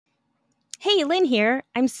Hey, Lynn here.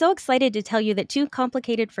 I'm so excited to tell you that Too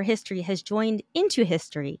Complicated for History has joined Into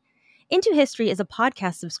History. Into History is a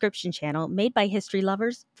podcast subscription channel made by history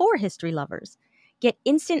lovers for history lovers. Get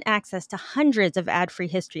instant access to hundreds of ad-free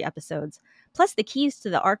history episodes, plus the keys to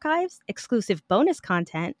the archives, exclusive bonus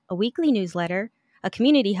content, a weekly newsletter, a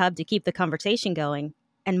community hub to keep the conversation going,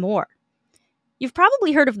 and more. You've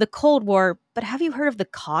probably heard of the Cold War, but have you heard of the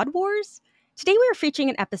Cod Wars? Today we are featuring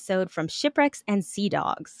an episode from Shipwrecks and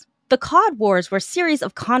Seadogs. The Cod Wars were a series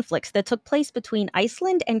of conflicts that took place between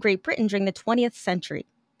Iceland and Great Britain during the 20th century.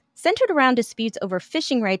 Centered around disputes over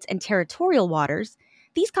fishing rights and territorial waters,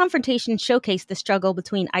 these confrontations showcase the struggle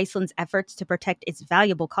between Iceland's efforts to protect its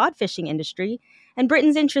valuable cod fishing industry and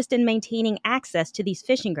Britain's interest in maintaining access to these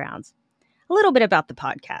fishing grounds. A little bit about the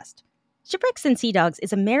podcast. Shipwrecks and Seadogs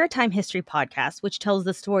is a maritime history podcast which tells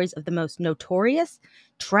the stories of the most notorious,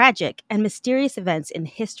 tragic, and mysterious events in the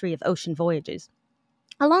history of ocean voyages,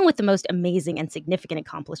 along with the most amazing and significant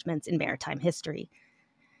accomplishments in maritime history.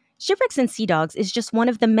 Shipwrecks and Seadogs is just one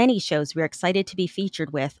of the many shows we're excited to be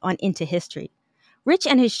featured with on Into History. Rich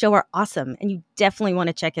and his show are awesome, and you definitely want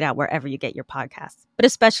to check it out wherever you get your podcasts, but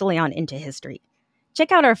especially on Into History.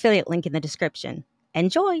 Check out our affiliate link in the description.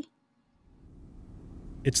 Enjoy!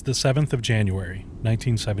 It's the 7th of January,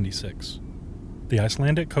 1976. The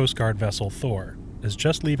Icelandic Coast Guard vessel Thor is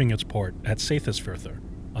just leaving its port at Seyðisfjörður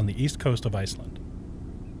on the east coast of Iceland.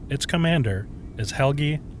 Its commander is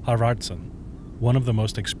Helgi Harvardsson, one of the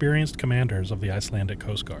most experienced commanders of the Icelandic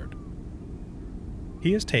Coast Guard.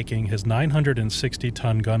 He is taking his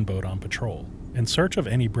 960-ton gunboat on patrol in search of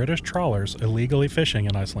any British trawlers illegally fishing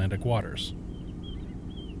in Icelandic waters.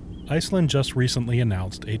 Iceland just recently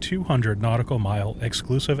announced a 200 nautical mile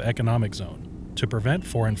exclusive economic zone to prevent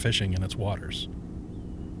foreign fishing in its waters.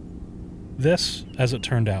 This, as it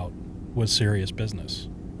turned out, was serious business.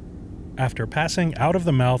 After passing out of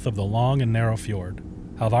the mouth of the long and narrow fjord,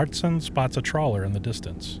 Harvardsson spots a trawler in the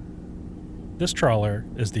distance. This trawler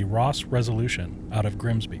is the Ross Resolution out of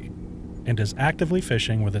Grimsby and is actively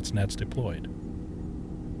fishing with its nets deployed.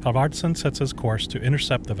 Harvardsson sets his course to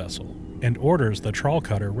intercept the vessel and orders the trawl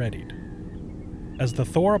cutter readied. As the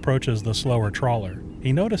Thor approaches the slower trawler,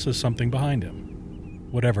 he notices something behind him.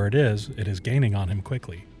 Whatever it is gaining on him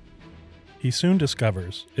quickly. He soon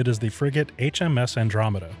discovers it is the frigate HMS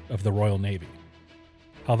Andromeda of the Royal Navy.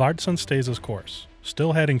 Harvardsson stays his course,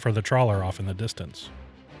 still heading for the trawler off in the distance.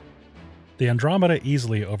 The Andromeda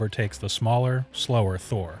easily overtakes the smaller, slower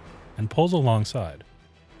Thor and pulls alongside.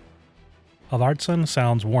 Harvardsson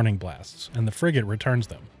sounds warning blasts, and the frigate returns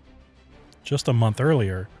them. Just a month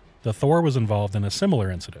earlier, the Thor was involved in a similar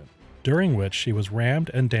incident, during which she was rammed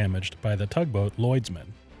and damaged by the tugboat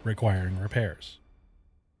Lloydsman, requiring repairs.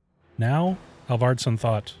 Now, Harvardsson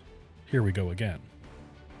thought, here we go again.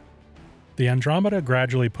 The Andromeda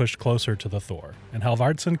gradually pushed closer to the Thor, and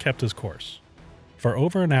Harvardsson kept his course. For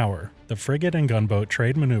over an hour, the frigate and gunboat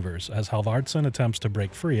trade maneuvers as Harvardsson attempts to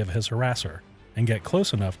break free of his harasser and get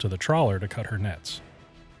close enough to the trawler to cut her nets.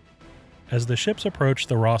 As the ships approach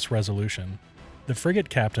the Ross Resolution, the frigate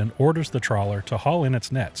captain orders the trawler to haul in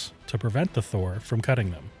its nets to prevent the Thor from cutting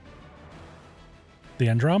them. The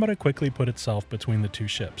Andromeda quickly put itself between the two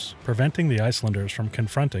ships, preventing the Icelanders from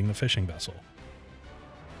confronting the fishing vessel.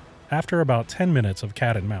 After about 10 minutes of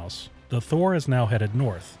cat and mouse, the Thor is now headed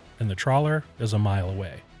north, and the trawler is a mile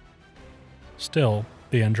away. Still,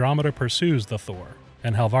 the Andromeda pursues the Thor,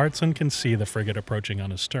 and Harvardsson can see the frigate approaching on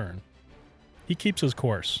his stern. He keeps his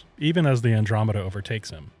course, even as the Andromeda overtakes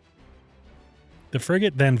him. The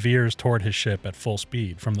frigate then veers toward his ship at full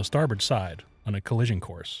speed from the starboard side on a collision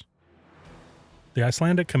course. The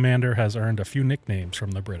Icelandic commander has earned a few nicknames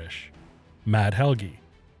from the British: Mad Helgi,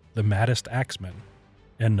 the maddest axeman,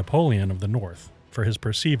 and Napoleon of the North for his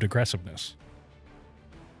perceived aggressiveness.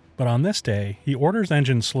 But on this day, he orders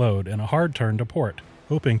engines slowed and a hard turn to port,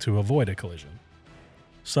 hoping to avoid a collision.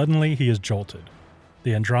 Suddenly, he is jolted.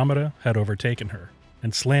 The Andromeda had overtaken her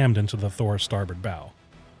and slammed into the Thor's starboard bow.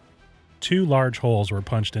 2 large holes were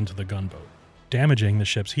punched into the gunboat, damaging the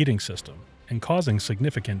ship's heating system and causing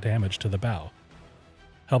significant damage to the bow.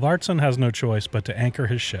 Harvardsson has no choice but to anchor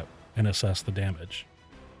his ship and assess the damage.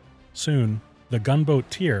 Soon, the gunboat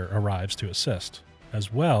Tyr arrives to assist,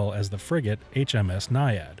 as well as the frigate HMS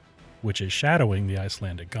Naiad, which is shadowing the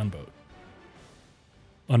Icelandic gunboat.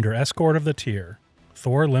 Under escort of the Tyr,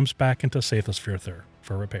 Thor limps back into Seyðisfjörður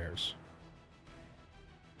for repairs.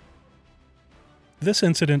 This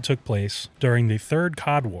incident took place during the Third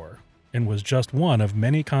Cod War and was just one of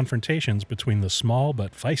many confrontations between the small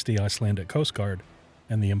but feisty Icelandic Coast Guard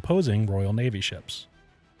and the imposing Royal Navy ships.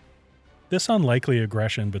 This unlikely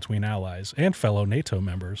aggression between allies and fellow NATO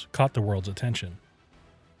members caught the world's attention.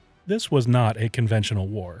 This was not a conventional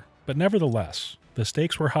war, but nevertheless, the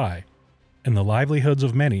stakes were high, and the livelihoods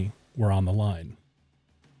of many were on the line.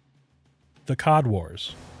 The Cod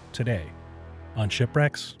Wars, today, on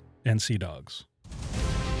Shipwrecks and Seadogs.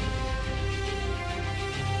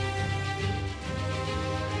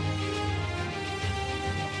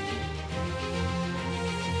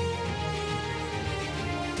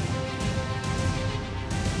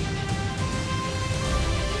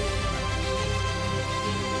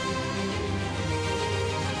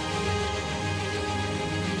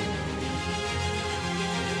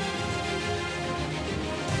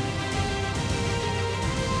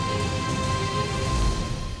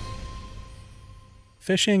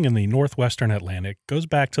 Fishing in the northwestern Atlantic goes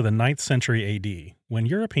back to the 9th century AD, when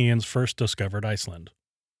Europeans first discovered Iceland.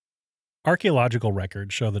 Archaeological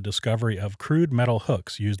records show the discovery of crude metal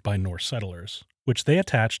hooks used by Norse settlers, which they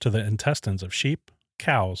attached to the intestines of sheep,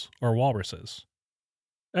 cows, or walruses.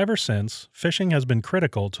 Ever since, fishing has been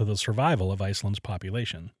critical to the survival of Iceland's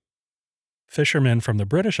population. Fishermen from the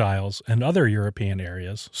British Isles and other European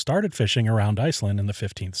areas started fishing around Iceland in the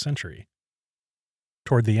 15th century.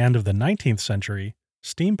 Toward the end of the 19th century,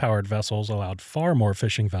 steam-powered vessels allowed far more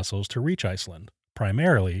fishing vessels to reach Iceland,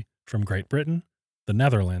 primarily from Great Britain, the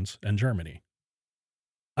Netherlands, and Germany.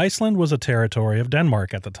 Iceland was a territory of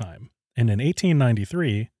Denmark at the time, and in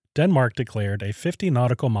 1893, Denmark declared a 50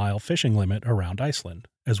 nautical mile fishing limit around Iceland,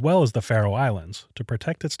 as well as the Faroe Islands, to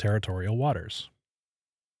protect its territorial waters.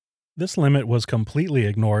 This limit was completely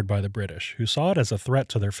ignored by the British, who saw it as a threat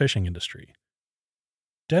to their fishing industry.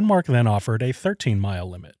 Denmark then offered a 13-mile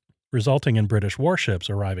limit, resulting in British warships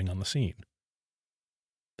arriving on the scene.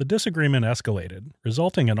 The disagreement escalated,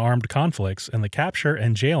 resulting in armed conflicts and the capture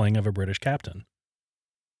and jailing of a British captain.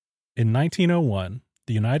 In 1901,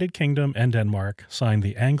 the United Kingdom and Denmark signed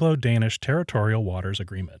the Anglo-Danish Territorial Waters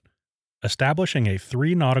Agreement, establishing a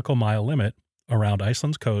 3 nautical mile limit around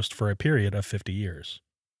Iceland's coast for a period of 50 years.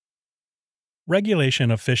 Regulation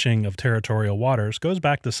of fishing of territorial waters goes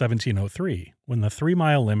back to 1703, when the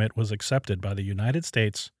 3-mile limit was accepted by the United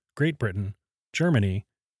States, Great Britain, Germany,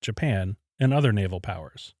 Japan, and other naval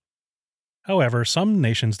powers. However, some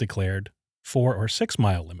nations declared 4 or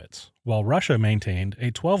 6-mile limits, while Russia maintained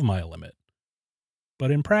a 12-mile limit.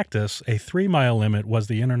 But in practice, a 3-mile limit was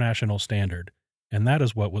the international standard, and that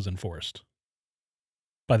is what was enforced.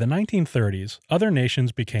 By the 1930s, other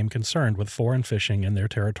nations became concerned with foreign fishing in their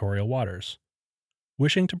territorial waters.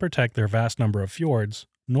 Wishing to protect their vast number of fjords,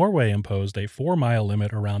 Norway imposed a 4-mile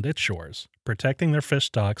limit around its shores, protecting their fish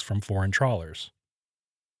stocks from foreign trawlers.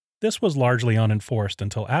 This was largely unenforced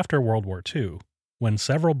until after World War II, when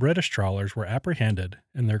several British trawlers were apprehended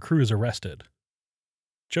and their crews arrested.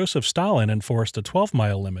 Joseph Stalin enforced a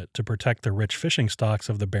 12-mile limit to protect the rich fishing stocks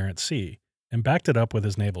of the Barents Sea, and backed it up with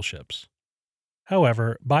his naval ships.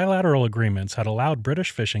 However, bilateral agreements had allowed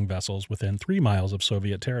British fishing vessels within 3 miles of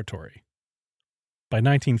Soviet territory. By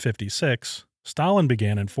 1956, Stalin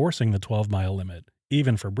began enforcing the 12-mile limit,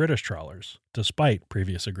 even for British trawlers, despite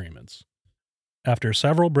previous agreements. After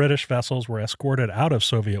several British vessels were escorted out of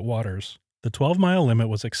Soviet waters, the 12-mile limit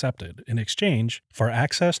was accepted in exchange for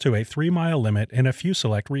access to a 3-mile limit in a few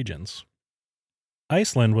select regions.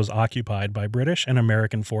 Iceland was occupied by British and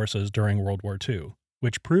American forces during World War II,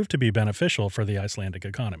 which proved to be beneficial for the Icelandic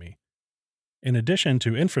economy. In addition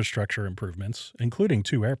to infrastructure improvements, including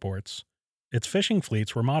 2 airports, its fishing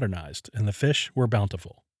fleets were modernized and the fish were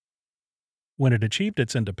bountiful. When it achieved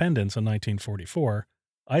its independence in 1944,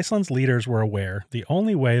 Iceland's leaders were aware the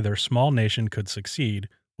only way their small nation could succeed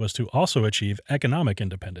was to also achieve economic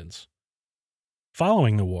independence.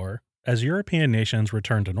 Following the war, as European nations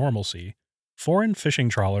returned to normalcy, foreign fishing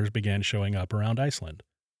trawlers began showing up around Iceland.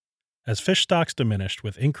 As fish stocks diminished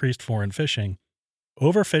with increased foreign fishing,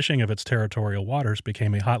 overfishing of its territorial waters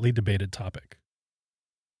became a hotly debated topic.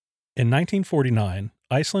 In 1949,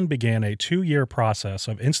 Iceland began a 2-year process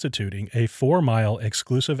of instituting a 4-mile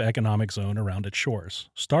exclusive economic zone around its shores,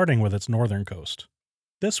 starting with its northern coast.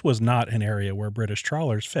 This was not an area where British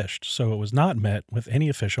trawlers fished, so it was not met with any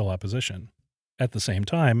official opposition. At the same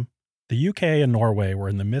time, the UK and Norway were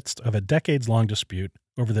in the midst of a decades-long dispute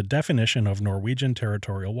over the definition of Norwegian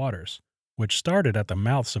territorial waters, which started at the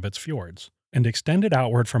mouths of its fjords and extended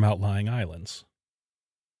outward from outlying islands.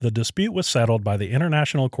 The dispute was settled by the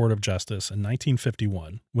International Court of Justice in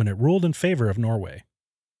 1951 when it ruled in favor of Norway.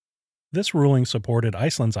 This ruling supported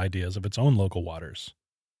Iceland's ideas of its own local waters.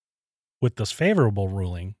 With this favorable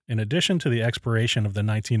ruling, in addition to the expiration of the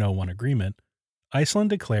 1901 agreement, Iceland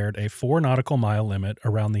declared a 4 nautical mile limit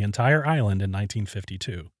around the entire island in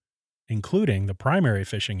 1952, including the primary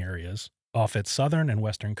fishing areas off its southern and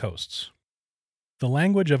western coasts. The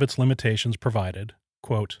language of its limitations provided,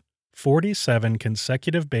 quote, 47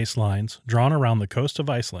 consecutive baselines drawn around the coast of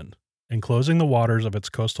Iceland, enclosing the waters of its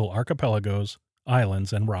coastal archipelagos,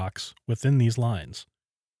 islands, and rocks within these lines.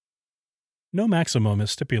 No maximum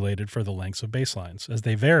is stipulated for the lengths of baselines, as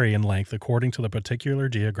they vary in length according to the particular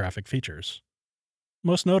geographic features.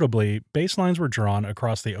 Most notably, baselines were drawn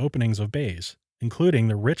across the openings of bays, including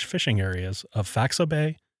the rich fishing areas of Faxa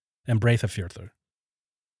Bay and Breiðafjörður.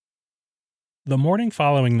 The morning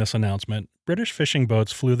following this announcement, British fishing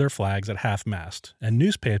boats flew their flags at half-mast, and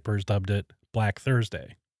newspapers dubbed it Black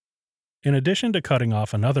Thursday. In addition to cutting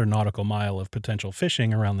off another nautical mile of potential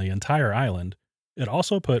fishing around the entire island, it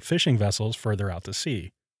also put fishing vessels further out to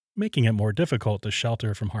sea, making it more difficult to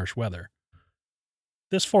shelter from harsh weather.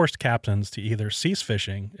 This forced captains to either cease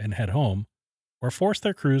fishing and head home, or force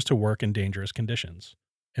their crews to work in dangerous conditions.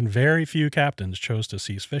 And very few captains chose to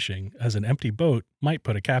cease fishing, as an empty boat might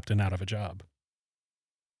put a captain out of a job.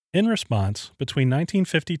 In response, between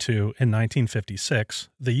 1952 and 1956,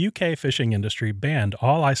 the UK fishing industry banned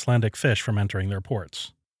all Icelandic fish from entering their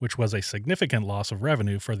ports, which was a significant loss of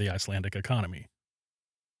revenue for the Icelandic economy.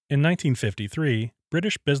 In 1953,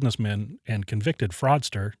 British businessman and convicted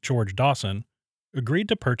fraudster George Dawson agreed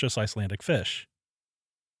to purchase Icelandic fish.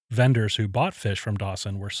 Vendors who bought fish from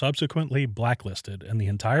Dawson were subsequently blacklisted, and the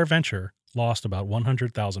entire venture lost about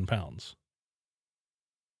 £100,000.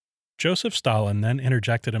 Joseph Stalin then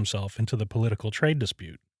interjected himself into the political trade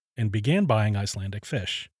dispute and began buying Icelandic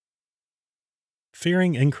fish.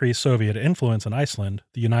 Fearing increased Soviet influence in Iceland,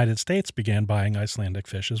 the United States began buying Icelandic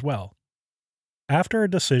fish as well. After a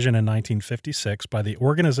decision in 1956 by the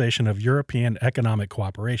Organization of European Economic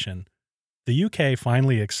Cooperation, the UK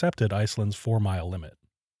finally accepted Iceland's 4-mile limit.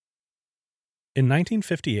 In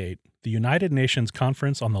 1958, the United Nations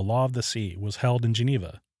Conference on the Law of the Sea was held in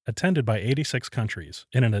Geneva, attended by 86 countries,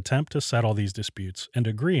 in an attempt to settle these disputes and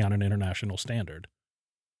agree on an international standard.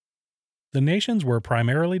 The nations were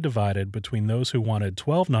primarily divided between those who wanted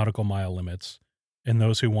 12 nautical mile limits and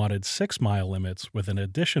those who wanted 6-mile limits with an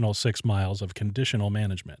additional 6 miles of conditional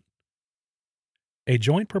management. A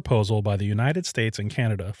joint proposal by the United States and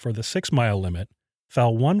Canada for the 6-mile limit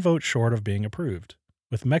fell 1 vote short of being approved,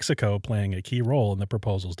 with Mexico playing a key role in the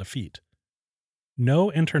proposal's defeat.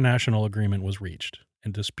 No international agreement was reached,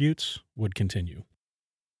 and disputes would continue.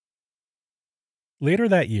 Later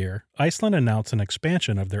that year, Iceland announced an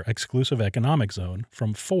expansion of their exclusive economic zone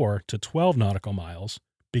from 4 to 12 nautical miles,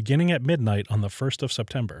 beginning at midnight on the 1st of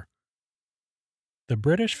September. The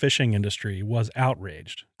British fishing industry was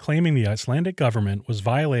outraged, claiming the Icelandic government was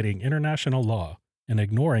violating international law and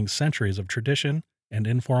ignoring centuries of tradition and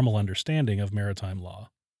informal understanding of maritime law.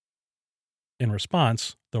 In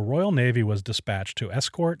response, the Royal Navy was dispatched to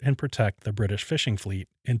escort and protect the British fishing fleet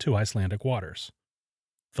into Icelandic waters.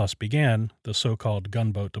 Thus began the so-called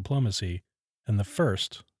gunboat diplomacy and the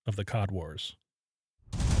first of the Cod Wars.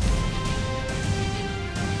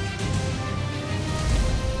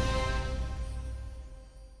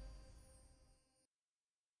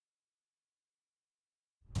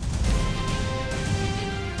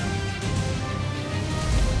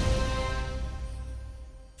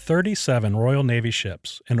 "37 Royal Navy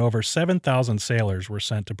ships and over 7,000 sailors were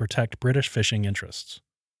sent to protect British fishing interests.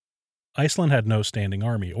 Iceland had no standing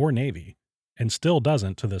army or navy, and still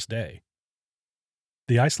doesn't to this day.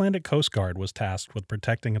 The Icelandic Coast Guard was tasked with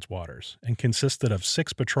protecting its waters and consisted of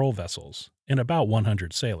 6 patrol vessels and about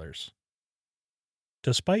 100 sailors.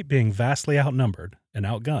 Despite being vastly outnumbered and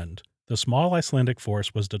outgunned, the small Icelandic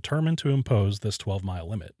force was determined to impose this 12-mile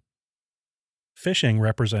limit. Fishing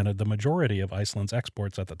represented the majority of Iceland's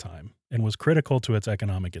exports at the time and was critical to its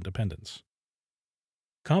economic independence.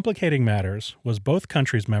 Complicating matters was both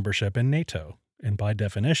countries' membership in NATO, and by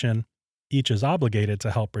definition, each is obligated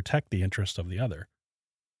to help protect the interests of the other.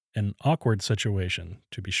 An awkward situation,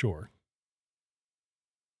 to be sure.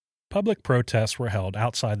 Public protests were held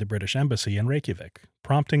outside the British embassy in Reykjavik,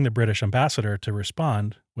 prompting the British ambassador to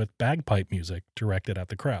respond with bagpipe music directed at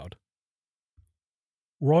the crowd.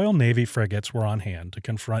 Royal Navy frigates were on hand to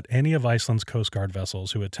confront any of Iceland's Coast Guard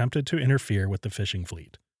vessels who attempted to interfere with the fishing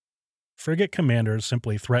fleet. Frigate commanders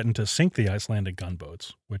simply threatened to sink the Icelandic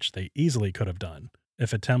gunboats, which they easily could have done,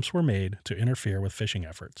 if attempts were made to interfere with fishing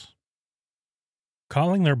efforts.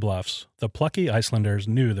 Calling their bluffs, the plucky Icelanders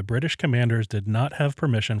knew the British commanders did not have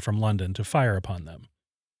permission from London to fire upon them.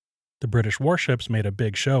 The British warships made a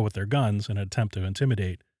big show with their guns in an attempt to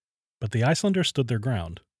intimidate, but the Icelanders stood their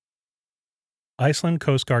ground. Iceland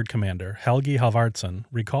Coast Guard Commander Helgi Halvardsson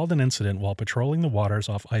recalled an incident while patrolling the waters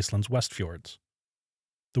off Iceland's West Fjords.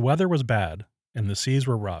 The weather was bad, and the seas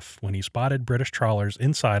were rough when he spotted British trawlers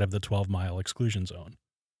inside of the 12-mile exclusion zone.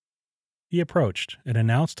 He approached and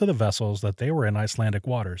announced to the vessels that they were in Icelandic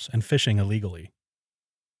waters and fishing illegally.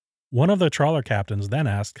 One of the trawler captains then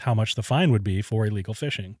asked how much the fine would be for illegal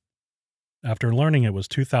fishing. After learning it was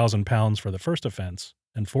 £2,000 for the first offense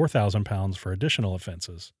and £4,000 for additional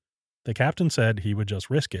offenses, the captain said he would just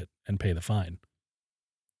risk it and pay the fine.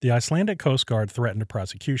 The Icelandic Coast Guard threatened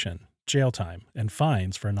prosecution, jail time, and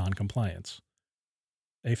fines for noncompliance.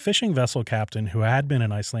 A fishing vessel captain who had been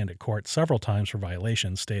in Icelandic court several times for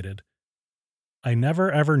violations stated, "I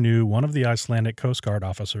never ever knew one of the Icelandic Coast Guard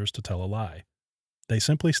officers to tell a lie. They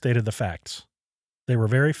simply stated the facts. They were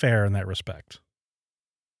very fair in that respect."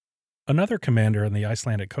 Another commander in the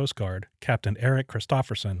Icelandic Coast Guard, Captain Eric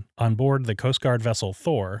Kristofferson, on board the Coast Guard vessel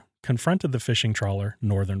Thor, confronted the fishing trawler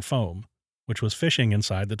Northern Foam, which was fishing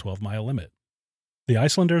inside the 12-mile limit. The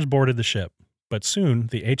Icelanders boarded the ship, but soon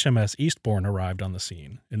the HMS Eastbourne arrived on the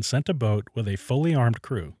scene and sent a boat with a fully armed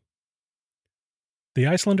crew. The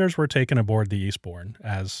Icelanders were taken aboard the Eastbourne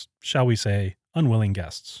as, shall we say, unwilling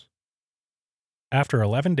guests. After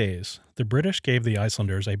 11 days, the British gave the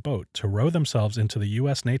Icelanders a boat to row themselves into the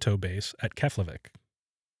U.S. NATO base at Keflavik.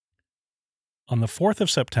 On the 4th of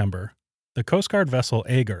September, the Coast Guard vessel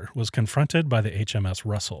Ager was confronted by the HMS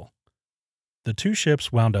Russell. The two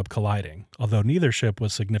ships wound up colliding, although neither ship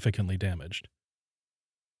was significantly damaged.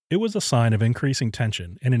 It was a sign of increasing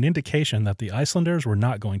tension and an indication that the Icelanders were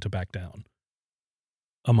not going to back down.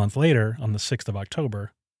 A month later, on the 6th of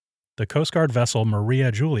October, the Coast Guard vessel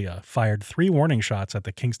Maria Julia fired 3 warning shots at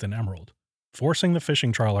the Kingston Emerald, forcing the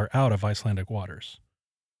fishing trawler out of Icelandic waters.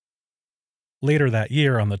 Later that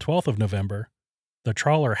year, on the 12th of November, the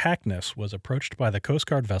trawler Hackness was approached by the Coast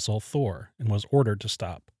Guard vessel Thor and was ordered to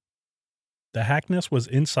stop. The Hackness was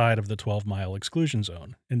inside of the 12-mile exclusion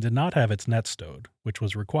zone and did not have its net stowed, which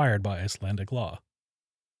was required by Icelandic law.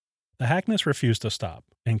 The Hackness refused to stop,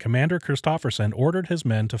 and Commander Kristofferson ordered his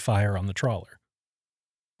men to fire on the trawler.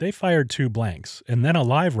 They fired 2 blanks and then a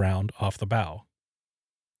live round off the bow.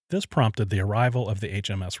 This prompted the arrival of the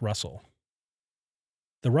HMS Russell.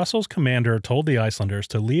 The Russell's commander told the Icelanders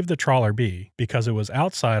to leave the trawler be because it was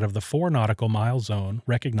outside of the 4 nautical mile zone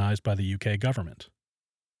recognized by the UK government.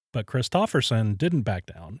 But Kristofferson didn't back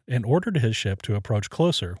down and ordered his ship to approach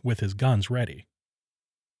closer with his guns ready.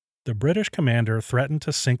 The British commander threatened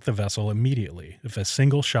to sink the vessel immediately if a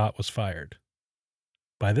single shot was fired.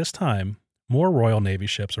 By this time, more Royal Navy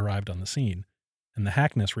ships arrived on the scene, and the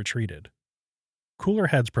Hackness retreated. Cooler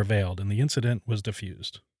heads prevailed and the incident was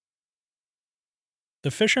diffused.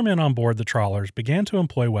 The fishermen on board the trawlers began to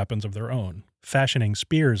employ weapons of their own, fashioning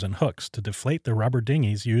spears and hooks to deflate the rubber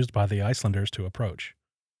dinghies used by the Icelanders to approach.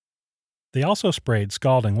 They also sprayed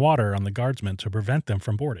scalding water on the guardsmen to prevent them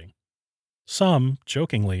from boarding. Some,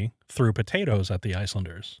 jokingly, threw potatoes at the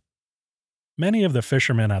Icelanders. Many of the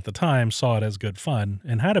fishermen at the time saw it as good fun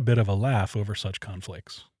and had a bit of a laugh over such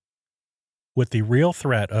conflicts. With the real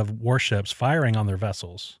threat of warships firing on their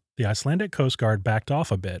vessels, the Icelandic Coast Guard backed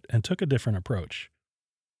off a bit and took a different approach.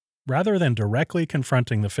 Rather than directly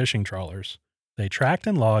confronting the fishing trawlers, they tracked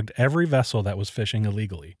and logged every vessel that was fishing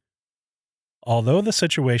illegally. Although the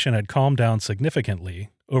situation had calmed down significantly,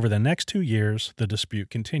 over the next 2 years the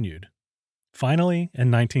dispute continued. Finally,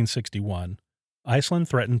 in 1961, Iceland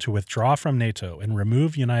threatened to withdraw from NATO and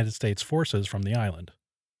remove United States forces from the island.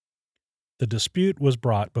 The dispute was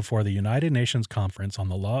brought before the United Nations Conference on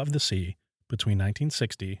the Law of the Sea between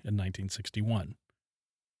 1960 and 1961.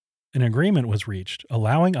 An agreement was reached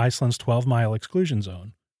allowing Iceland's 12-mile exclusion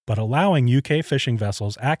zone, but allowing UK fishing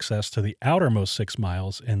vessels access to the outermost 6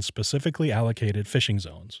 miles in specifically allocated fishing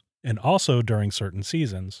zones, and also during certain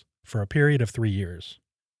seasons, for a period of 3 years.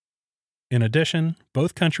 In addition,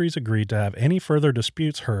 both countries agreed to have any further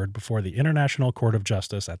disputes heard before the International Court of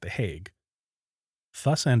Justice at The Hague.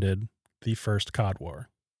 Thus ended the First Cod War.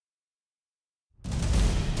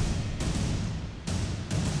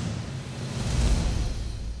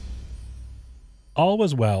 All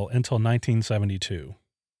was well until 1972.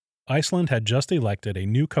 Iceland had just elected a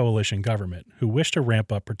new coalition government who wished to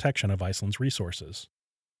ramp up protection of Iceland's resources.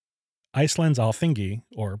 Iceland's Alþingi,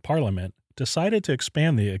 or parliament, decided to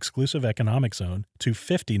expand the exclusive economic zone to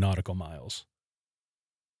 50 nautical miles.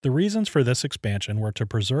 The reasons for this expansion were to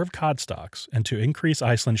preserve cod stocks and to increase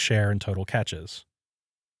Iceland's share in total catches.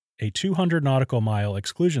 A 200 nautical mile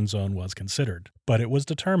exclusion zone was considered, but it was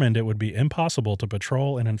determined it would be impossible to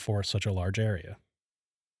patrol and enforce such a large area.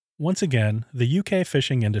 Once again, the UK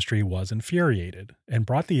fishing industry was infuriated and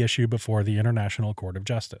brought the issue before the International Court of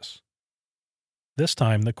Justice. This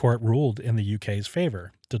time, the court ruled in the UK's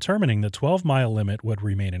favor, determining the 12-mile limit would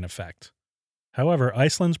remain in effect. However,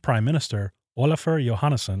 Iceland's Prime Minister, Ólafur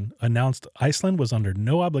Jóhannesson, announced Iceland was under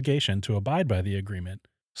no obligation to abide by the agreement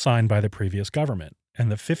signed by the previous government,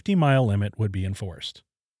 and the 50-mile limit would be enforced.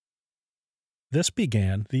 This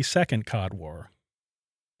began the Second Cod War.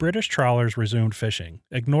 British trawlers resumed fishing,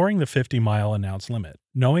 ignoring the 50-mile announced limit.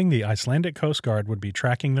 Knowing the Icelandic Coast Guard would be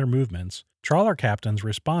tracking their movements, trawler captains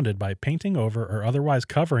responded by painting over or otherwise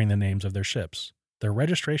covering the names of their ships, their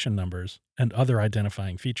registration numbers, and other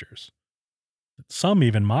identifying features. Some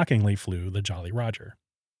even mockingly flew the Jolly Roger.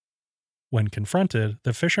 When confronted,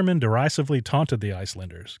 the fishermen derisively taunted the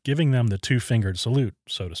Icelanders, giving them the two-fingered salute,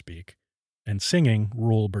 so to speak, and singing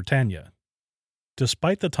Rule Britannia.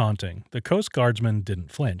 Despite the taunting, the Coast Guardsmen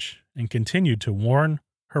didn't flinch and continued to warn,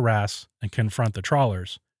 harass, and confront the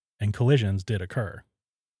trawlers, and collisions did occur.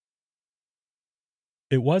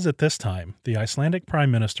 It was at this time the Icelandic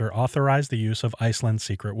Prime Minister authorized the use of Iceland's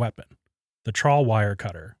secret weapon, the trawl wire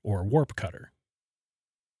cutter, or warp cutter.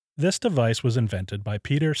 This device was invented by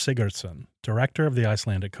Peter Sigurdsson, director of the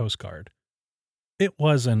Icelandic Coast Guard. It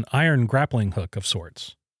was an iron grappling hook of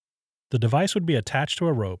sorts. The device would be attached to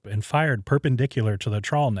a rope and fired perpendicular to the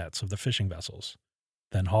trawl nets of the fishing vessels,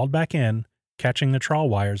 then hauled back in, catching the trawl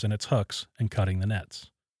wires in its hooks and cutting the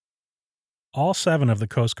nets. All 7 of the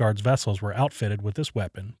Coast Guard's vessels were outfitted with this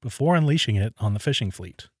weapon before unleashing it on the fishing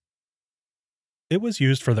fleet. It was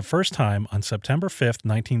used for the first time on September 5,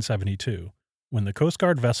 1972, when the Coast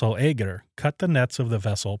Guard vessel Aegir cut the nets of the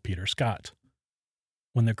vessel Peter Scott.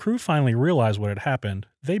 When the crew finally realized what had happened,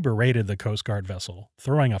 they berated the Coast Guard vessel,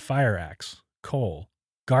 throwing a fire axe, coal,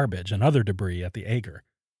 garbage, and other debris at the Aegir,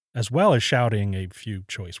 as well as shouting a few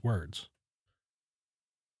choice words.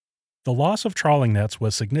 The loss of trawling nets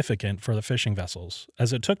was significant for the fishing vessels,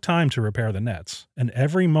 as it took time to repair the nets, and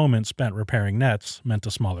every moment spent repairing nets meant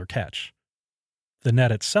a smaller catch. The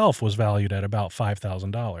net itself was valued at about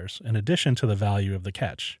 $5,000, in addition to the value of the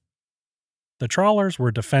catch. The trawlers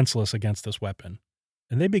were defenseless against this weapon,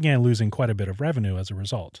 and they began losing quite a bit of revenue as a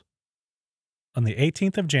result. On the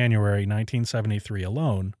 18th of January 1973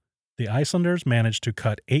 alone, the Icelanders managed to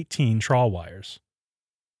cut 18 trawl wires.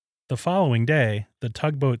 The following day, the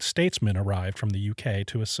tugboat Statesman arrived from the UK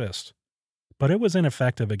to assist, but it was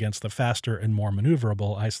ineffective against the faster and more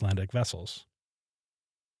maneuverable Icelandic vessels.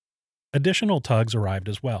 Additional tugs arrived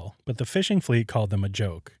as well, but the fishing fleet called them a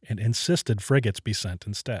joke and insisted frigates be sent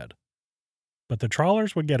instead. But the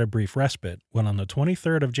trawlers would get a brief respite when on the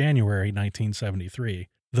 23rd of January 1973,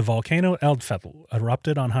 the volcano Eldfell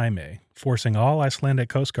erupted on Heimaey, forcing all Icelandic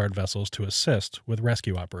Coast Guard vessels to assist with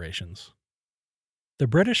rescue operations. The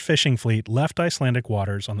British fishing fleet left Icelandic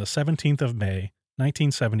waters on the 17th of May,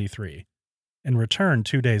 1973, and returned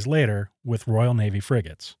 2 days later with Royal Navy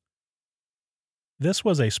frigates. This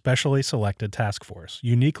was a specially selected task force,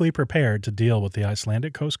 uniquely prepared to deal with the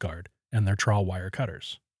Icelandic Coast Guard and their trawl wire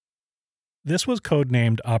cutters. This was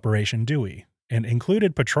codenamed Operation Dewey, and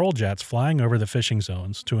included patrol jets flying over the fishing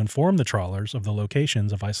zones to inform the trawlers of the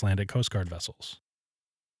locations of Icelandic Coast Guard vessels.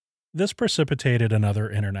 This precipitated another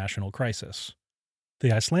international crisis.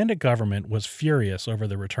 The Icelandic government was furious over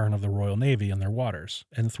the return of the Royal Navy in their waters,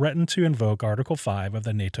 and threatened to invoke Article 5 of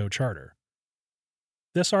the NATO Charter.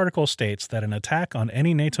 This article states that an attack on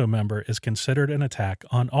any NATO member is considered an attack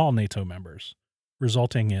on all NATO members,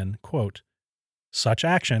 resulting in, quote, such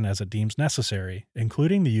action as it deems necessary,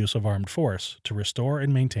 including the use of armed force, to restore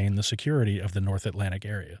and maintain the security of the North Atlantic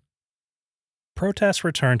area. Protests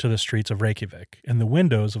returned to the streets of Reykjavik, and the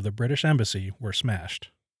windows of the British Embassy were smashed.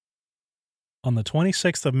 On the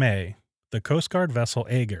 26th of May, the Coast Guard vessel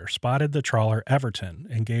Aegir spotted the trawler Everton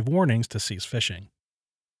and gave warnings to cease fishing.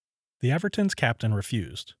 The Everton's captain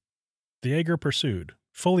refused. The Aegir pursued,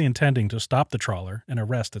 fully intending to stop the trawler and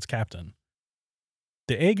arrest its captain.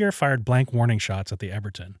 The Aegir fired blank warning shots at the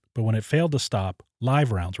Everton, but when it failed to stop,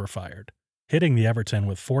 live rounds were fired, hitting the Everton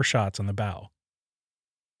with 4 shots in the bow.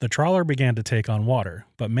 The trawler began to take on water,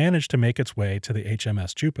 but managed to make its way to the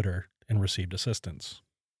HMS Jupiter and received assistance.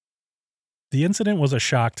 The incident was a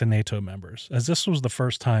shock to NATO members, as this was the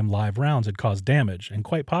first time live rounds had caused damage and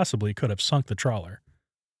quite possibly could have sunk the trawler.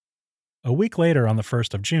 A week later, on the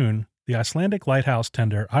 1st of June, the Icelandic lighthouse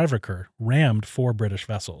tender Arvakur rammed 4 British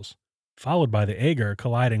vessels, followed by the Aegir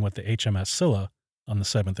colliding with the HMS Scylla on the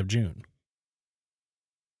 7th of June.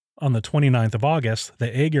 On the 29th of August,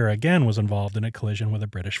 the Aegir again was involved in a collision with a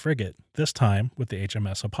British frigate, this time with the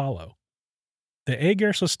HMS Apollo. The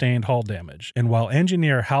Aegir sustained hull damage, and while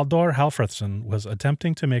engineer Halldór Hallfreðsson was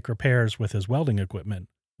attempting to make repairs with his welding equipment,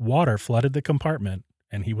 water flooded the compartment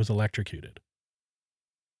and he was electrocuted.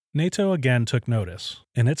 NATO again took notice,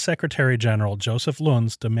 and its Secretary General Joseph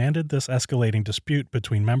Lunds demanded this escalating dispute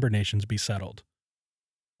between member nations be settled.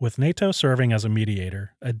 With NATO serving as a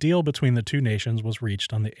mediator, a deal between the two nations was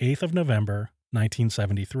reached on the 8th of November,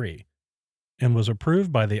 1973, and was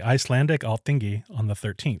approved by the Icelandic Alþingi on the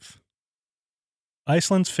 13th.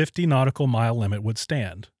 Iceland's 50 nautical mile limit would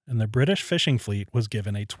stand, and the British fishing fleet was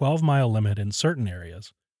given a 12-mile limit in certain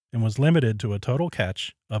areas and was limited to a total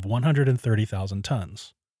catch of 130,000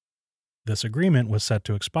 tons. This agreement was set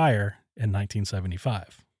to expire in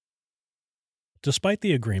 1975. Despite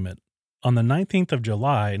the agreement, on the 19th of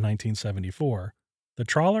July 1974, the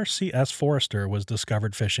trawler C.S. Forester was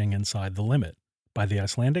discovered fishing inside the limit by the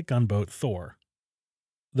Icelandic gunboat Thor.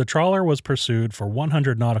 The trawler was pursued for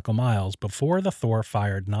 100 nautical miles before the Thor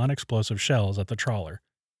fired non-explosive shells at the trawler,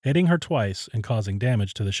 hitting her twice and causing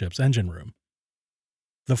damage to the ship's engine room.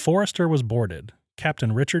 The Forester was boarded,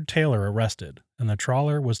 Captain Richard Taylor arrested, and the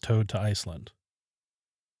trawler was towed to Iceland.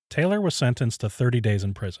 Taylor was sentenced to 30 days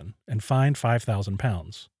in prison and fined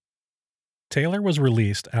 £5,000. Taylor was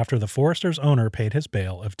released after the Forester's owner paid his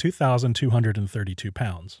bail of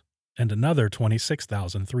 £2,232 and another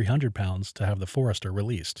 £26,300 to have the Forester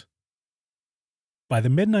released. By the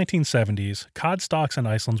mid-1970s, cod stocks in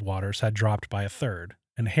Iceland's waters had dropped by a third,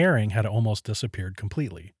 and herring had almost disappeared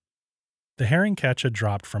completely. The herring catch had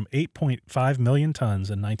dropped from 8.5 million tons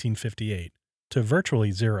in 1958 to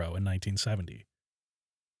virtually zero in 1970.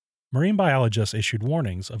 Marine biologists issued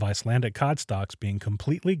warnings of Icelandic cod stocks being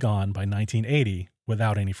completely gone by 1980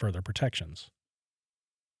 without any further protections.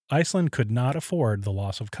 Iceland could not afford the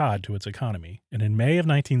loss of cod to its economy, and in May of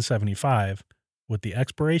 1975, with the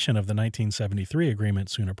expiration of the 1973 agreement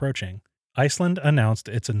soon approaching, Iceland announced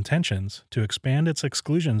its intentions to expand its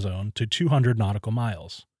exclusion zone to 200 nautical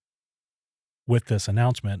miles. With this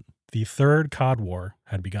announcement, the Third Cod War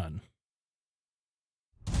had begun.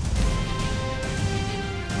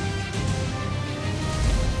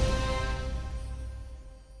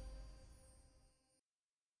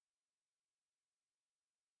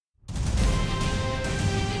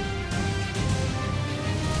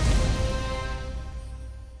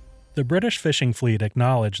 The British fishing fleet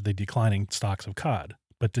acknowledged the declining stocks of cod,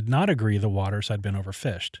 but did not agree the waters had been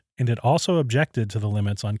overfished, and it also objected to the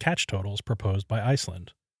limits on catch totals proposed by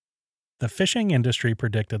Iceland. The fishing industry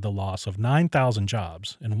predicted the loss of 9,000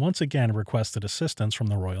 jobs and once again requested assistance from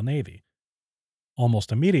the Royal Navy.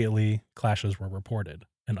 Almost immediately, clashes were reported,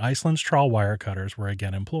 and Iceland's trawl wire cutters were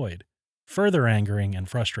again employed, further angering and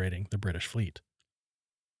frustrating the British fleet.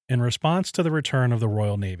 In response to the return of the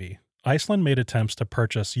Royal Navy, Iceland made attempts to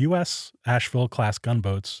purchase U.S. Asheville-class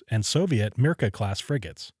gunboats and Soviet Mirka-class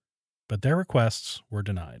frigates, but their requests were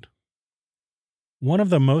denied. One of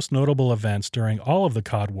the most notable events during all of the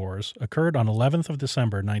Cod Wars occurred on 11th of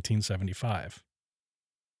December 1975.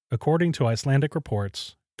 According to Icelandic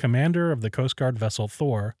reports, commander of the Coast Guard vessel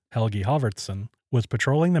Thor, Helgi Halvardsson, was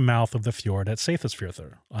patrolling the mouth of the fjord at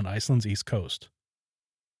Seyðisfjörður on Iceland's east coast.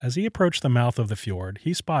 As he approached the mouth of the fjord,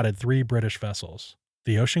 he spotted three British vessels: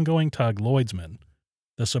 the ocean-going tug Lloydsman,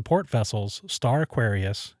 the support vessels Star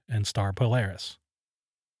Aquarius and Star Polaris.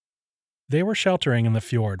 They were sheltering in the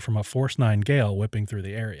fjord from a force 9 gale whipping through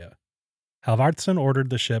the area. Halvardsson ordered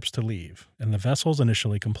the ships to leave, and the vessels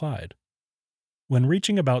initially complied. When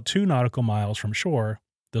reaching about 2 nautical miles from shore,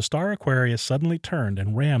 the Star Aquarius suddenly turned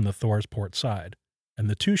and rammed the Thor's port side, and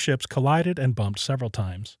the two ships collided and bumped several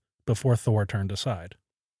times before Thor turned aside.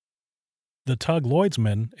 The tug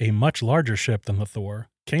Lloydsman, a much larger ship than the Thor,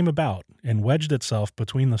 came about and wedged itself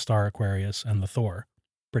between the Star Aquarius and the Thor,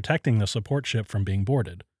 protecting the support ship from being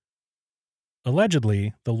boarded.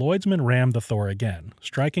 Allegedly, the Lloydsman rammed the Thor again,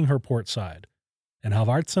 striking her port side, and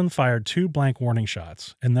Halvardsson fired 2 blank warning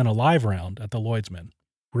shots and then a live round at the Lloydsman,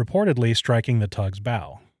 reportedly striking the tug's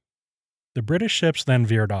bow. The British ships then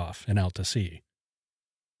veered off and out to sea.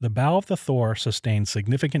 The bow of the Thor sustained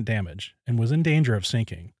significant damage and was in danger of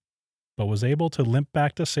sinking, but was able to limp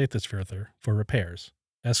back to Seyðisfjörður for repairs,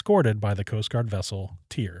 escorted by the Coast Guard vessel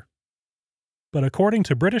Tyr. But according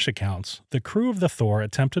to British accounts, the crew of the Thor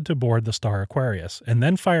attempted to board the Star Aquarius and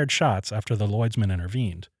then fired shots after the Lloydsman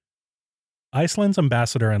intervened. Iceland's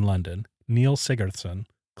ambassador in London, Neil Sigurðsson,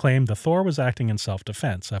 claimed the Thor was acting in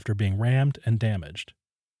self-defense after being rammed and damaged.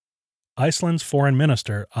 Iceland's foreign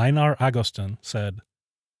minister Einar Agostin said,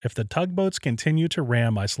 "If the tugboats continue to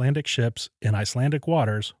ram Icelandic ships in Icelandic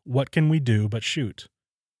waters, what can we do but shoot?"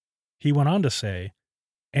 He went on to say,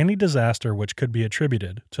 "Any disaster which could be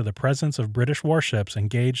attributed to the presence of British warships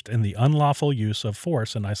engaged in the unlawful use of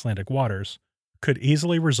force in Icelandic waters could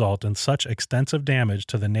easily result in such extensive damage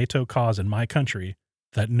to the NATO cause in my country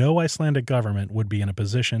that no Icelandic government would be in a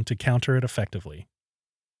position to counter it effectively."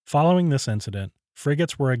 Following this incident,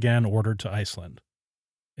 frigates were again ordered to Iceland.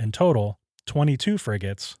 In total, 22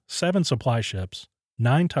 frigates, 7 supply ships,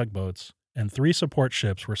 9 tugboats, and 3 support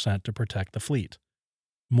ships were sent to protect the fleet.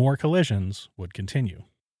 More collisions would continue.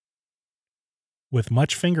 With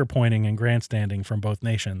much finger-pointing and grandstanding from both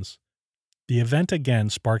nations, the event again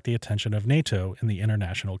sparked the attention of NATO in the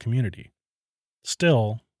international community.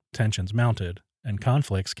 Still, tensions mounted, and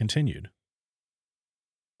conflicts continued.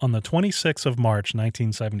 On the 26th of March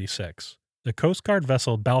 1976, the Coast Guard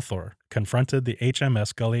vessel Balfour confronted the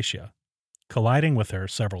HMS Galicia, colliding with her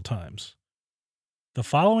several times. The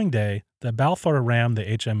following day, the Balfour rammed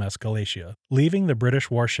the HMS Galicia, leaving the British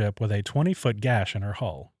warship with a 20-foot gash in her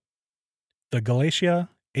hull. The Galicia,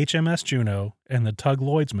 HMS Juno, and the tug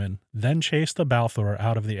Lloydsman then chased the Balfour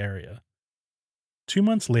out of the area. 2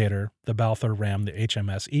 months later, the Balfour rammed the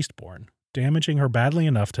HMS Eastbourne, damaging her badly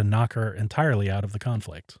enough to knock her entirely out of the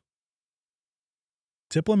conflict.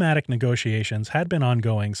 Diplomatic negotiations had been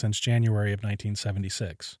ongoing since January of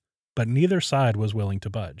 1976, but neither side was willing to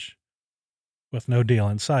budge. With no deal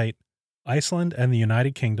in sight, Iceland and the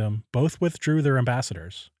United Kingdom both withdrew their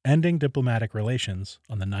ambassadors, ending diplomatic relations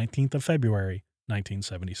on the 19th of February,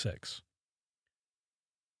 1976.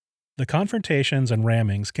 The confrontations and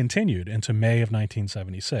rammings continued into May of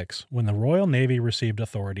 1976, when the Royal Navy received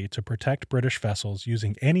authority to protect British vessels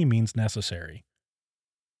using any means necessary.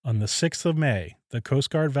 On the 6th of May, the Coast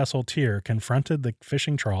Guard vessel Tyr confronted the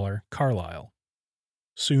fishing trawler Carlisle.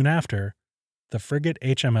 Soon after, the frigate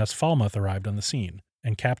HMS Falmouth arrived on the scene,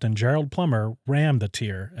 and Captain Gerald Plummer rammed the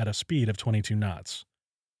Tyr at a speed of 22 knots.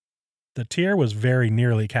 The Tyr was very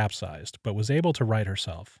nearly capsized, but was able to right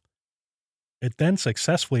herself. It then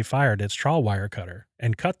successfully fired its trawl wire cutter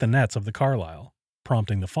and cut the nets of the Carlisle,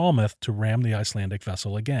 prompting the Falmouth to ram the Icelandic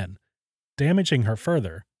vessel again, damaging her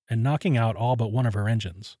further and knocking out all but one of her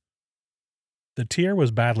engines. The Tyr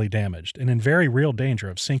was badly damaged and in very real danger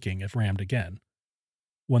of sinking if rammed again.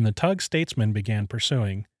 When the tug Statesman began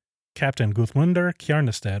pursuing, Captain Gudmundur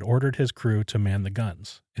Kjarnestad ordered his crew to man the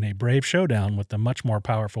guns, in a brave showdown with the much more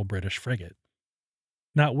powerful British frigate.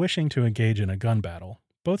 Not wishing to engage in a gun battle,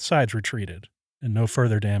 both sides retreated, and no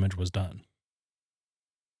further damage was done.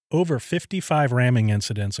 Over 55 ramming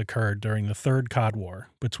incidents occurred during the Third Cod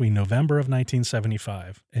War between November of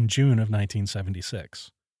 1975 and June of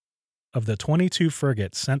 1976. Of the 22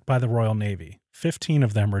 frigates sent by the Royal Navy, 15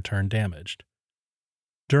 of them returned damaged.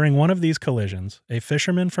 During one of these collisions, a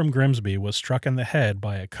fisherman from Grimsby was struck in the head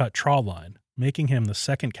by a cut trawl line, making him the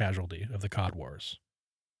second casualty of the Cod Wars.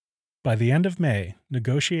 By the end of May,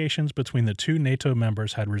 negotiations between the two NATO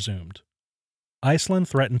members had resumed. Iceland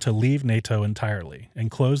threatened to leave NATO entirely and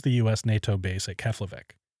close the U.S. NATO base at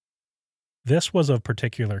Keflavik. This was of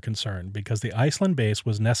particular concern because the Iceland base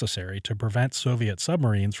was necessary to prevent Soviet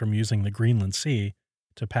submarines from using the Greenland Sea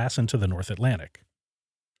to pass into the North Atlantic.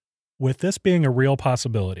 With this being a real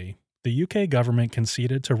possibility, the UK government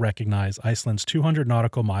conceded to recognize Iceland's 200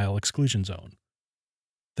 nautical mile exclusion zone.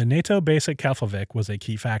 The NATO base at Keflavik was a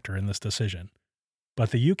key factor in this decision, but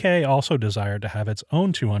the UK also desired to have its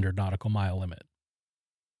own 200 nautical mile limit.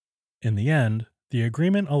 In the end, the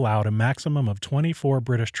agreement allowed a maximum of 24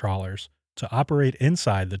 British trawlers to operate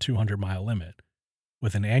inside the 200-mile limit,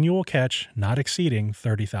 with an annual catch not exceeding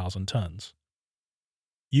 30,000 tons.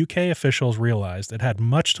 UK officials realized it had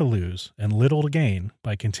much to lose and little to gain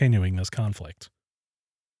by continuing this conflict.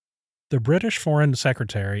 The British Foreign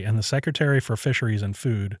Secretary and the Secretary for Fisheries and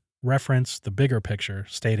Food referenced the bigger picture,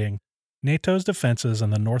 stating, NATO's defenses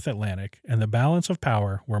in the North Atlantic and the balance of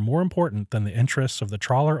power were more important than the interests of the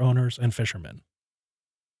trawler owners and fishermen.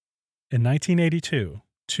 In 1982,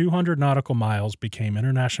 200 nautical miles became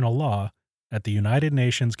international law at the United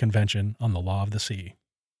Nations Convention on the Law of the Sea.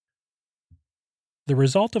 The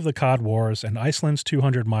result of the Cod Wars and Iceland's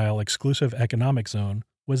 200-mile exclusive economic zone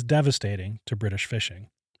was devastating to British fishing,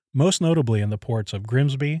 most notably in the ports of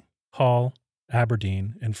Grimsby, Hull,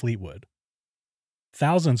 Aberdeen, and Fleetwood.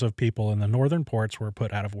 Thousands of people in the northern ports were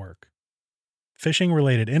put out of work.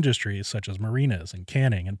 Fishing-related industries such as marinas and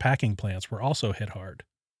canning and packing plants were also hit hard.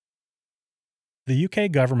 The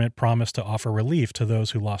UK government promised to offer relief to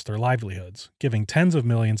those who lost their livelihoods, giving tens of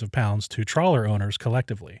millions of pounds to trawler owners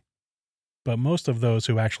collectively. But most of those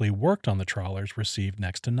who actually worked on the trawlers received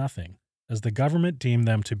next to nothing, as the government deemed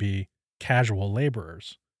them to be casual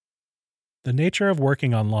laborers. The nature of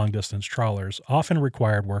working on long-distance trawlers often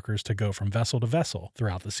required workers to go from vessel to vessel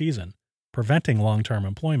throughout the season, preventing long-term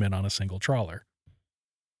employment on a single trawler.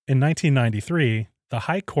 In 1993, the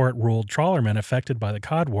High Court ruled trawlermen affected by the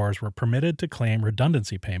Cod Wars were permitted to claim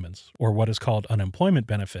redundancy payments, or what is called unemployment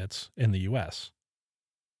benefits, in the U.S.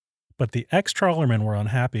 But the ex-trawlermen were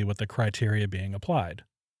unhappy with the criteria being applied.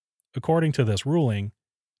 According to this ruling,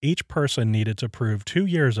 each person needed to prove 2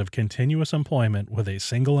 years of continuous employment with a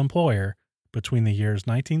single employer between the years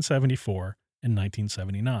 1974 and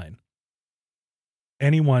 1979.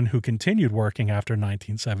 Anyone who continued working after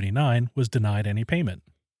 1979 was denied any payment.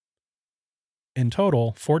 In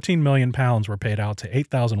total, £14 million were paid out to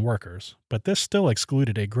 8,000 workers, but this still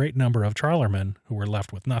excluded a great number of trawlermen who were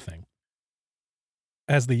left with nothing.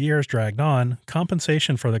 As the years dragged on,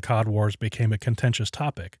 compensation for the Cod Wars became a contentious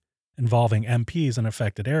topic, involving MPs in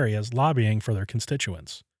affected areas lobbying for their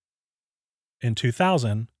constituents. In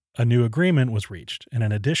 2000, a new agreement was reached, and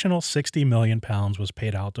an additional £60 million was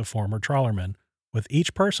paid out to former trawlermen, with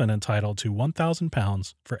each person entitled to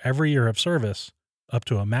 £1,000 for every year of service, up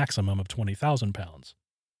to a maximum of £20,000.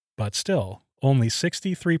 But still, only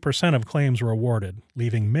 63% of claims were awarded,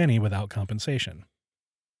 leaving many without compensation.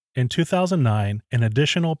 In 2009, an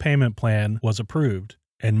additional payment plan was approved,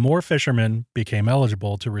 and more fishermen became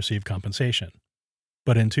eligible to receive compensation.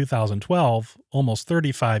 But in 2012, almost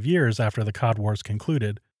 35 years after the Cod Wars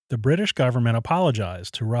concluded, the British government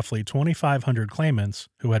apologized to roughly 2,500 claimants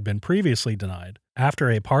who had been previously denied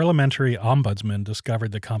after a parliamentary ombudsman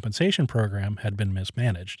discovered the compensation program had been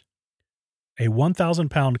mismanaged. A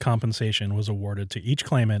 £1,000 compensation was awarded to each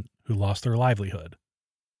claimant who lost their livelihood.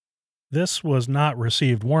 This was not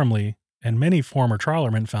received warmly, and many former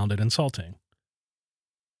trawlermen found it insulting.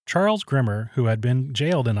 Charles Grimmer, who had been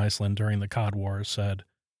jailed in Iceland during the Cod Wars, said,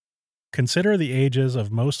 "Consider the ages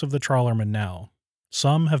of most of the trawlermen now.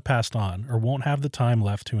 Some have passed on or won't have the time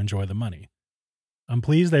left to enjoy the money. I'm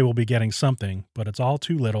pleased they will be getting something, but it's all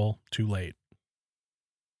too little, too late."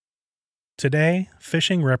 Today,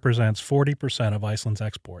 fishing represents 40% of Iceland's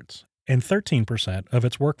exports and 13% of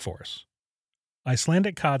its workforce.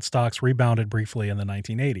 Icelandic cod stocks rebounded briefly in the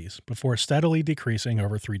 1980s before steadily decreasing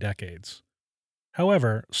over 3 decades.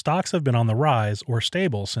 However, stocks have been on the rise or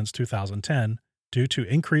stable since 2010 due to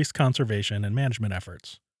increased conservation and management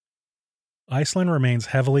efforts. Iceland remains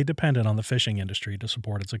heavily dependent on the fishing industry to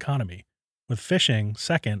support its economy, with fishing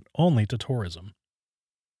second only to tourism.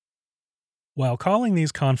 While calling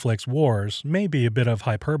these conflicts wars may be a bit of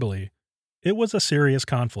hyperbole, it was a serious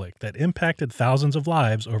conflict that impacted thousands of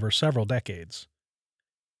lives over several decades.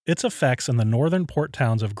 Its effects in the northern port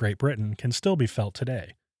towns of Great Britain can still be felt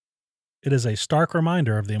today. It is a stark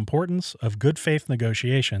reminder of the importance of good faith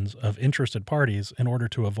negotiations of interested parties in order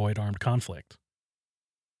to avoid armed conflict.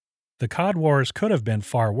 The Cod Wars could have been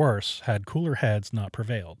far worse had cooler heads not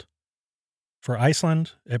prevailed. For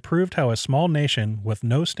Iceland, it proved how a small nation with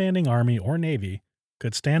no standing army or navy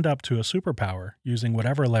could stand up to a superpower using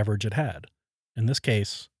whatever leverage it had, in this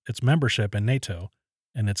case, its membership in NATO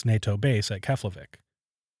and its NATO base at Keflavik.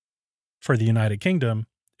 For the United Kingdom,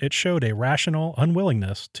 it showed a rational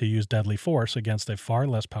unwillingness to use deadly force against a far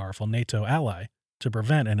less powerful NATO ally to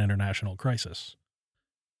prevent an international crisis.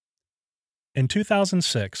 In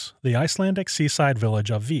 2006, the Icelandic seaside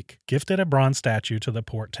village of Vík gifted a bronze statue to the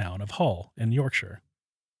port town of Hull in Yorkshire.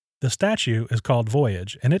 The statue is called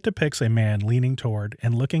Voyage, and it depicts a man leaning toward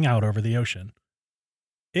and looking out over the ocean.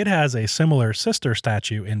 It has a similar sister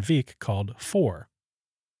statue in Vík called For.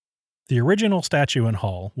 The original statue in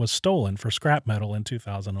Hull was stolen for scrap metal in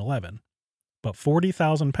 2011, but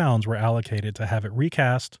 £40,000 were allocated to have it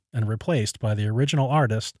recast and replaced by the original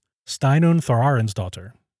artist Steinunn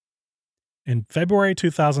Þórarinsdóttir. In February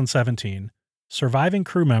 2017, surviving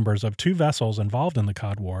crew members of 2 vessels involved in the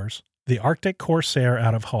Cod Wars, the Arctic Corsair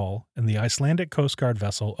out of Hull and the Icelandic Coast Guard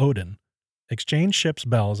vessel Odin, exchanged ships'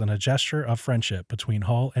 bells in a gesture of friendship between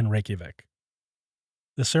Hull and Reykjavik.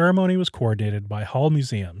 The ceremony was coordinated by Hull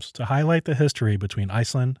Museums to highlight the history between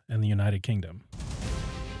Iceland and the United Kingdom.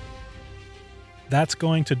 That's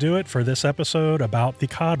going to do it for this episode about the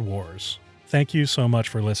Cod Wars. Thank you so much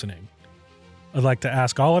for listening. I'd like to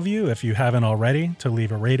ask all of you, if you haven't already, to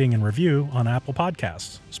leave a rating and review on Apple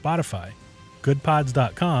Podcasts, Spotify,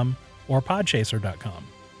 goodpods.com, or podchaser.com.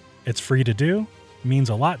 It's free to do, means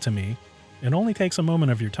a lot to me, and only takes a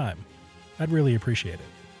moment of your time. I'd really appreciate it.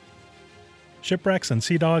 Shipwrecks and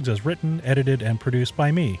Seadogs is written, edited, and produced by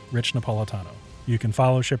me, Rich Napolitano. You can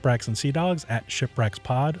follow Shipwrecks and Seadogs at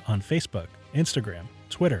ShipwrecksPod on Facebook, Instagram,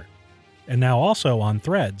 Twitter, and now also on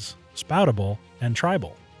Threads, Spoutable, and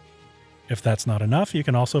Tribal. If that's not enough, you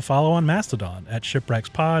can also follow on Mastodon at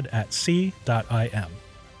shipwreckspod at c.im.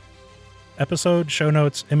 Episode, show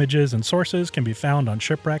notes, images, and sources can be found on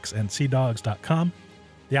shipwrecksandseadogs.com.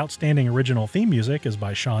 The outstanding original theme music is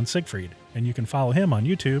by Sean Siegfried, and you can follow him on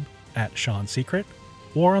YouTube at Sean Secret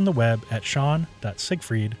or on the web at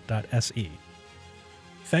sean.siegfried.se.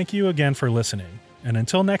 Thank you again for listening, and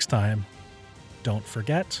until next time, don't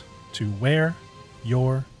forget to wear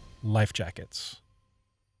your life jackets.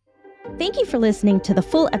 Thank you for listening to the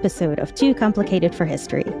full episode of Too Complicated for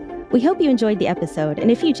History. We hope you enjoyed the episode, and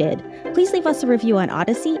if you did, please leave us a review on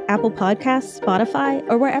Odyssey, Apple Podcasts, Spotify,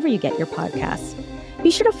 or wherever you get your podcasts. Be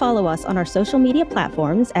sure to follow us on our social media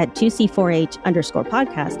platforms at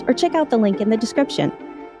 2C4H_podcast or check out the link in the description.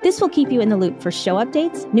 This will keep you in the loop for show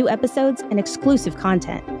updates, new episodes, and exclusive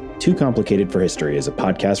content. Too Complicated for History is a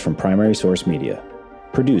podcast from Primary Source Media.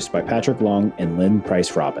 Produced by Patrick Long and Lynn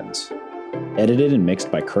Price Robbins. Edited and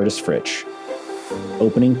mixed by Curtis Fritsch.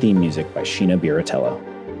 Opening theme music by Sheena Biratello.